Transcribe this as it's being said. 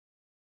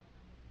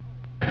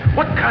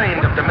What kind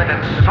of demented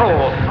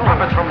soul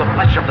profits from the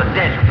flesh of the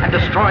dead and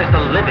destroys the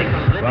living?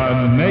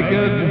 The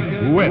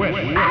Naked Witch.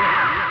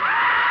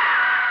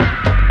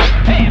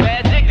 Hey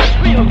man, dig this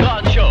real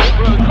gone show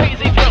for a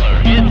crazy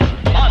thriller. It's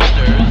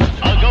Monsters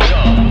A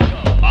Go-Go.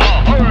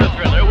 A horror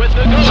thriller with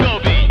the go-go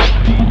beat.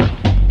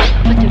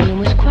 But the room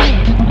was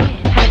quiet.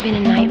 Had it been a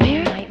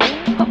nightmare?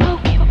 What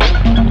woke you?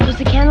 Was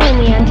the candle in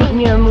the antique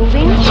mirror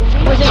moving?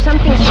 Was there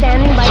something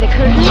standing by the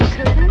curtains?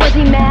 Was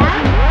he mad?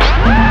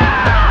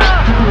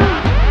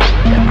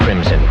 The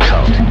Crimson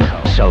Cult.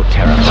 So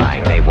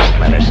terrifying they won't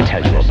let us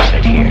tell you about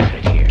it here.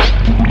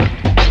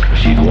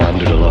 She'd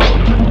wandered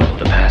alone.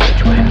 The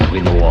passageway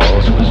between the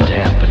walls was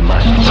damp and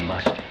musty.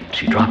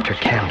 She dropped her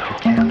candle.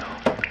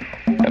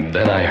 And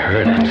then I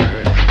heard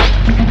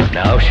it.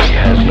 Now she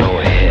has no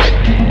head.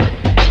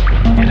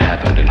 It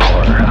happened in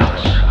Horror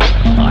House.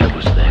 I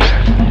was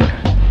there.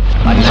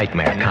 A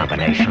nightmare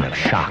combination of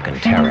shock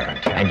and terror,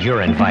 and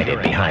you're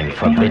invited behind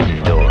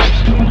forbidden doors.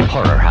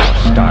 Horror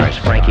House stars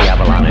Frankie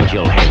Avalon and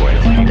Jill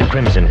Hayworth. The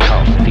Crimson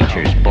Cult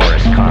features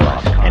Boris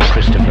Karloff and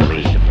Christopher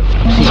Lee.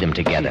 See them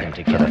together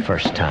for the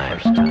first time,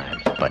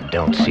 but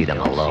don't see them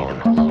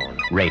alone.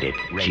 Rated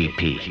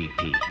GP.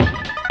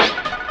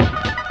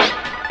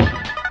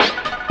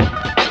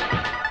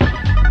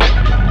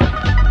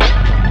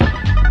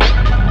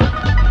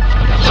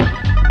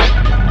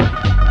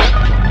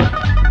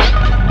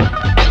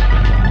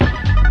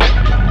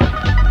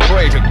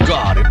 Pray to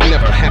God it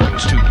never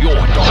happens to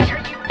your daughter.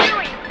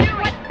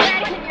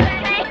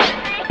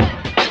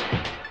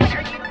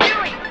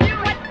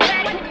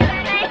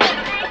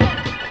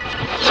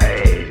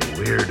 Hey,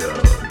 weirdo.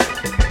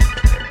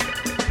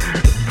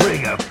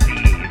 Bring a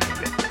fiend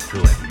to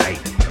a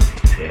night of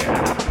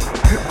terror.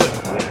 But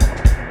wait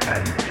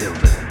until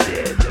the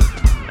dead of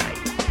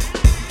night.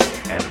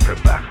 And from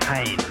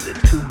behind the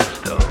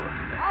tombstone,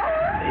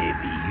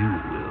 maybe you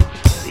will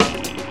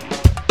see.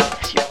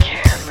 You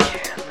can.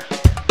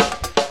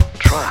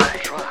 Try.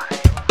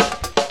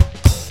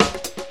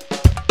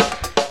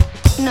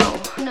 No.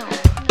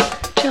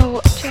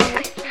 Joe,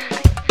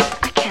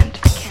 I can't.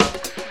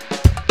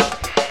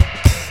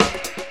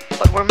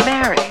 But we're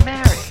married.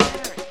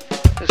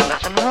 There's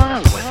nothing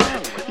wrong with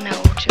it. No,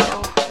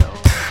 Joe.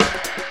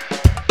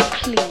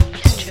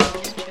 Please, Joe.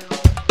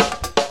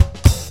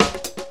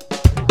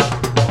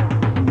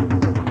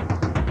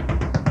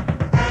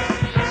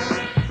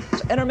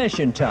 It's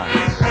intermission time.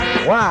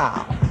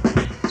 Wow.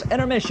 It's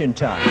intermission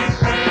time.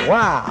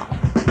 Wow.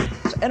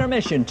 It's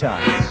intermission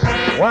time.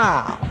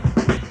 Wow.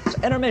 It's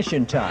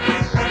intermission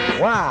time.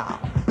 Wow.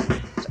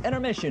 It's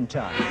intermission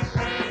time.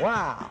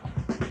 Wow.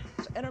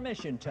 It's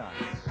intermission time.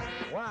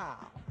 Wow.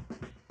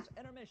 It's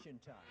intermission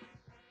time.